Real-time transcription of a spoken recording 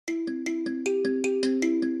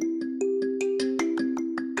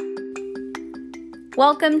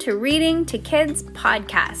Welcome to Reading to Kids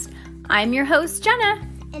podcast. I'm your host, Jenna.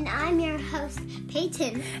 And I'm your host,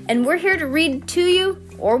 Peyton. And we're here to read to you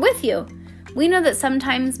or with you. We know that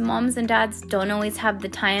sometimes moms and dads don't always have the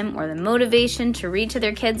time or the motivation to read to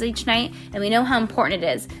their kids each night, and we know how important it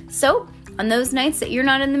is. So, on those nights that you're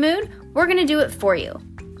not in the mood, we're going to do it for you.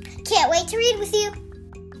 Can't wait to read with you.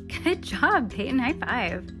 Good job, Peyton. High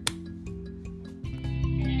five.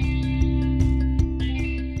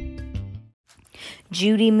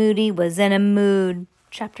 Judy Moody was in a mood.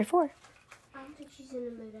 Chapter 4. I don't think she's in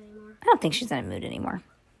a mood anymore. I don't think she's in a mood anymore.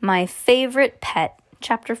 My favorite pet.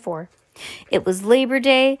 Chapter 4. It was Labor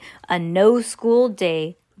Day, a no-school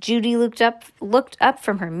day. Judy looked up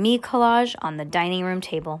from her me collage on the dining room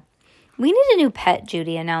table. We need a new pet,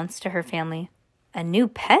 Judy announced to her family. A new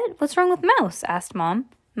pet? What's wrong with Mouse? Asked Mom.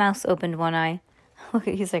 Mouse opened one eye.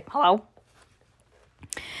 He's like, hello?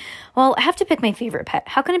 Well, I have to pick my favorite pet.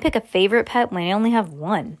 How can I pick a favorite pet when I only have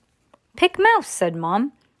one? Pick Mouse, said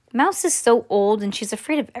Mom. Mouse is so old and she's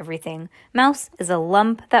afraid of everything. Mouse is a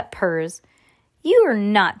lump that purrs. You're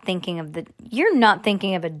not thinking of a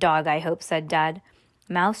dog, I hope, said Dad.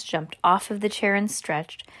 Mouse jumped off of the chair and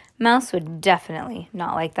stretched. Mouse would definitely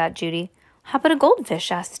not like that, Judy. How about a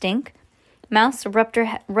goldfish? Asked Stink. Mouse rubbed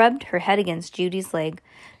her head against Judy's leg.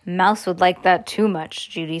 Mouse would like that too much,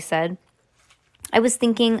 Judy said. I was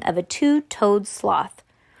thinking of a two-toed sloth.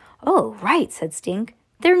 Oh, right, said Stink.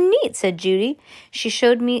 They're neat, said Judy. She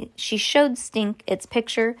showed Stink its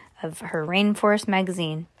picture of her rainforest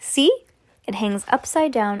magazine. See? It hangs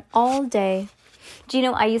upside down all day. Do you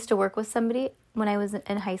know, I used to work with somebody when I was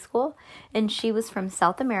in high school, and she was from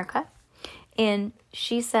South America, and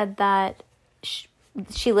she said that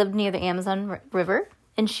she lived near the Amazon River,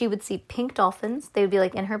 and she would see pink dolphins. They would be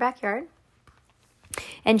like in her backyard.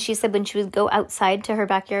 And she said when she would go outside to her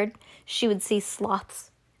backyard, she would see sloths,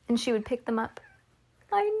 and she would pick them up.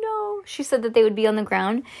 I know. She said that they would be on the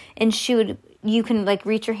ground, and you can like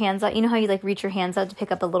reach your hands out. You know how you like reach your hands out to pick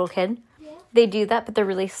up a little kid? Yeah. They do that, but they're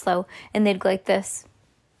really slow, and they'd go like this.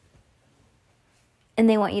 And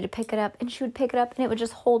they want you to pick it up, and she would pick it up, and it would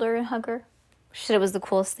just hold her and hug her. She said it was the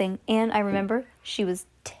coolest thing. And I remember she was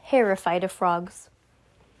terrified of frogs.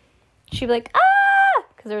 She'd be like, ah,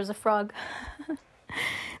 because there was a frog.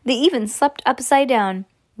 They even slept upside down.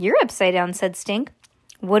 You're upside down, said Stink.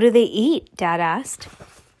 What do they eat? Dad asked.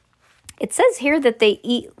 It says here that they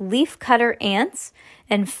eat leafcutter ants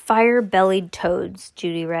and fire-bellied toads,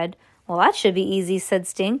 Judy read. Well, that should be easy, said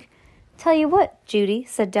Stink. Tell you what, Judy,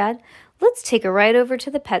 said Dad. Let's take a ride over to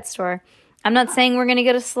the pet store. I'm not saying we're going to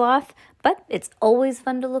get a sloth, but it's always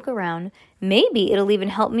fun to look around. Maybe it'll even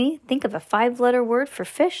help me think of a 5-letter word for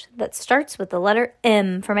fish that starts with the letter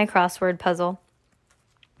M for my crossword puzzle.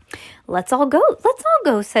 Let's all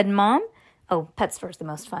go, said Mom. Oh, pet store's the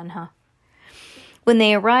most fun, huh? When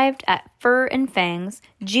they arrived at Fur and Fangs,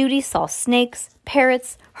 Judy saw snakes,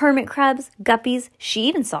 parrots, hermit crabs, guppies. She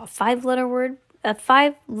even saw a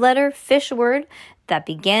 5-letter fish word that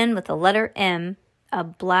began with the letter M, a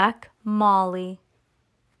black molly.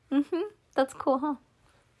 That's cool, huh?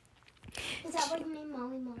 Is that what you named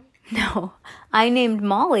Molly? No, I named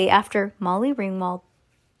Molly after Molly Ringwald.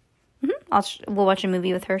 We'll watch a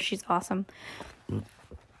movie with her. She's awesome.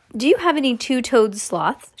 Do you have any two-toed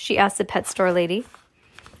sloths? She asked the pet store lady.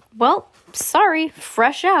 Well, sorry,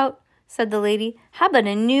 fresh out, said the lady. How about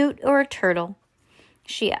a newt or a turtle?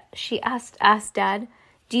 She asked Dad.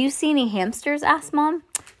 Do you see any hamsters? Asked Mom.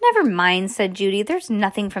 Never mind, said Judy. There's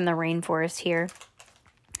nothing from the rainforest here.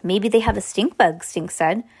 Maybe they have a stink bug, Stink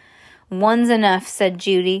said. One's enough, said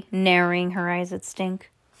Judy, narrowing her eyes at Stink.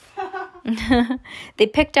 They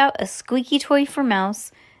picked out a squeaky toy for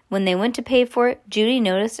Mouse. When they went to pay for it, Judy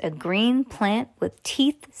noticed a green plant with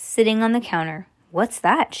teeth sitting on the counter. What's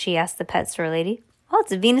that? She asked the pet store lady. Oh,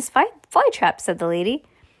 it's a Venus flytrap, said the lady.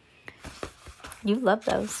 You love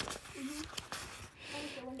those.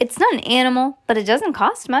 It's not an animal, but it doesn't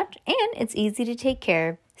cost much, and it's easy to take care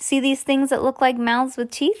of. See these things that look like mouths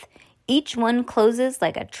with teeth? Each one closes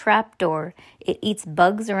like a trap door. It eats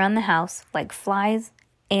bugs around the house, like flies,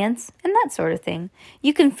 ants, and that sort of thing.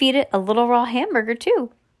 You can feed it a little raw hamburger,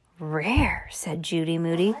 too. Rare, said Judy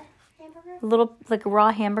Moody. A little, like a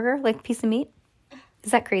raw hamburger, like a piece of meat?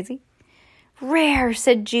 Is that crazy? Rare,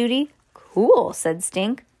 said Judy. Cool, said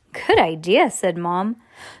Stink. Good idea, said Mom.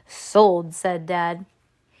 Sold, said Dad.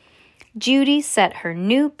 Judy set her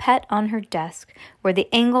new pet on her desk, where the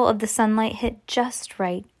angle of the sunlight hit just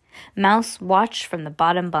right. Mouse watched from the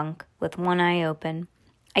bottom bunk, with one eye open.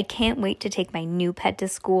 I can't wait to take my new pet to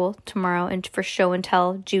school tomorrow and for show and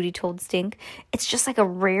tell, Judy told Stink. It's just like a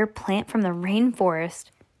rare plant from the rainforest.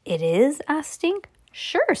 It is? Asked Stink.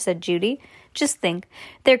 Sure, said Judy. Just think,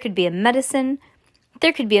 there could be a medicine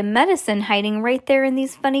hiding right there in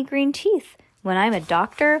these funny green teeth. When I'm a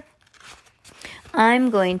doctor, I'm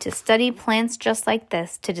going to study plants just like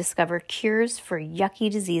this to discover cures for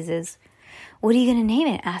yucky diseases. What are you going to name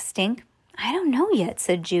it? Asked Stink. I don't know yet,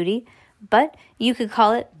 said Judy. But you could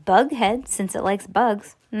call it Bughead since it likes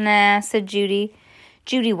bugs. Nah, said Judy.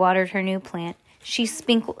 Judy watered her new plant. She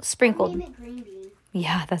sprinkled. Name it green bean.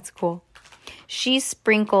 Yeah, that's cool. She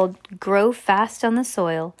sprinkled Grow Fast on the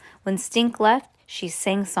soil. When Stink left, she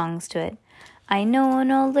sang songs to it. I know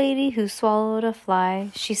an old lady who swallowed a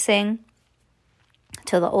fly, she sang,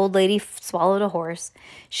 till the old lady swallowed a horse.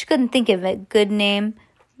 She couldn't think of a good name.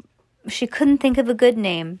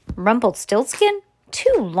 Rumpelstiltskin?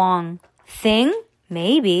 Too long. Thing?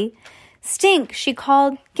 Maybe. Stink, she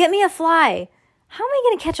called. Get me a fly. How am I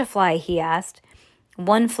going to catch a fly? He asked.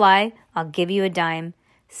 One fly, I'll give you a dime.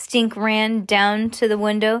 Stink ran down to the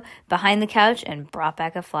window behind the couch and brought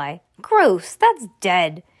back a fly. Gross, that's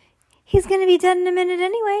dead. He's going to be dead in a minute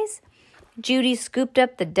anyways. Judy scooped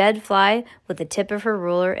up the dead fly with the tip of her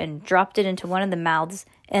ruler and dropped it into one of the mouths.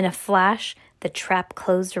 In a flash, the trap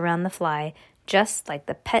closed around the fly, just like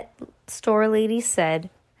the pet store lady said.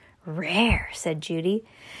 Rare, said Judy.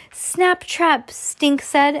 Snap trap, Stink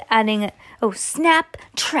said, snap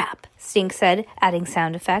trap, Stink said, adding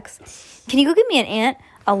sound effects. Can you go get me an ant?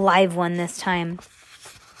 A live one this time.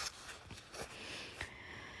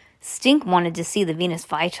 Stink wanted to see the Venus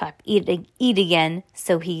flytrap eat again,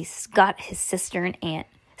 so he got his sister an ant.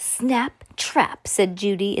 Snap trap, said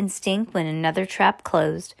Judy and Stink when another trap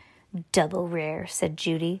closed. Double rare, said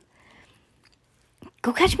Judy.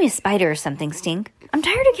 Go catch me a spider or something, Stink. I'm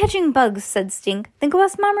tired of catching bugs, said Stink. Then go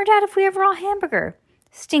ask Mom or Dad if we have raw hamburger.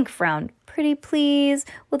 Stink frowned. Pretty please,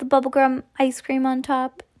 with a bubblegum ice cream on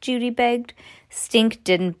top, Judy begged. Stink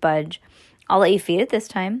didn't budge. I'll let you feed it this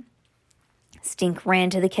time. Stink ran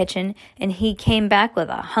to the kitchen, and he came back with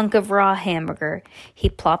a hunk of raw hamburger. He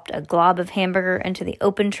plopped a glob of hamburger into the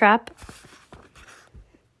open trap.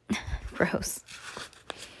 Gross.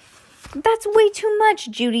 That's way too much,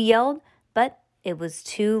 Judy yelled. But it was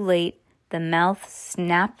too late. The mouth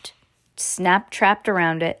snap-trapped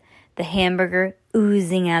around it, the hamburger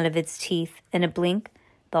oozing out of its teeth. In a blink,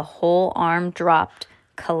 the whole arm dropped,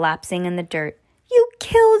 collapsing in the dirt. You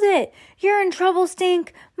killed it! You're in trouble,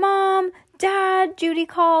 Stink! Mom! Dad! Judy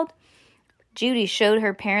called. Judy showed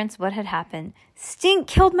her parents what had happened. Stink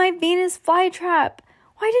killed my Venus flytrap.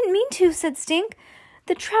 Well, I didn't mean to, said Stink.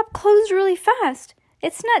 The trap closed really fast.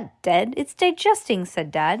 It's not dead. It's digesting,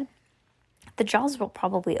 said Dad. The jaws will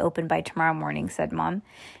probably open by tomorrow morning, said Mom.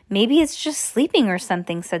 Maybe it's just sleeping or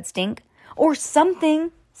something, said Stink. Or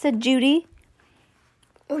something, said Judy.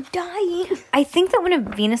 Or dying. I think that when a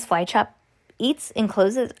Venus flytrap eats and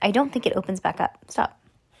closes, I don't think it opens back up. Stop.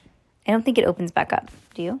 I don't think it opens back up.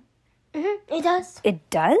 Do you? Mm-hmm. It does. It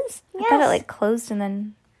does? Yes. I thought it closed and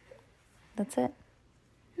then that's it.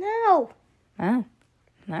 No. Oh.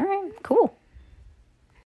 All right. Cool.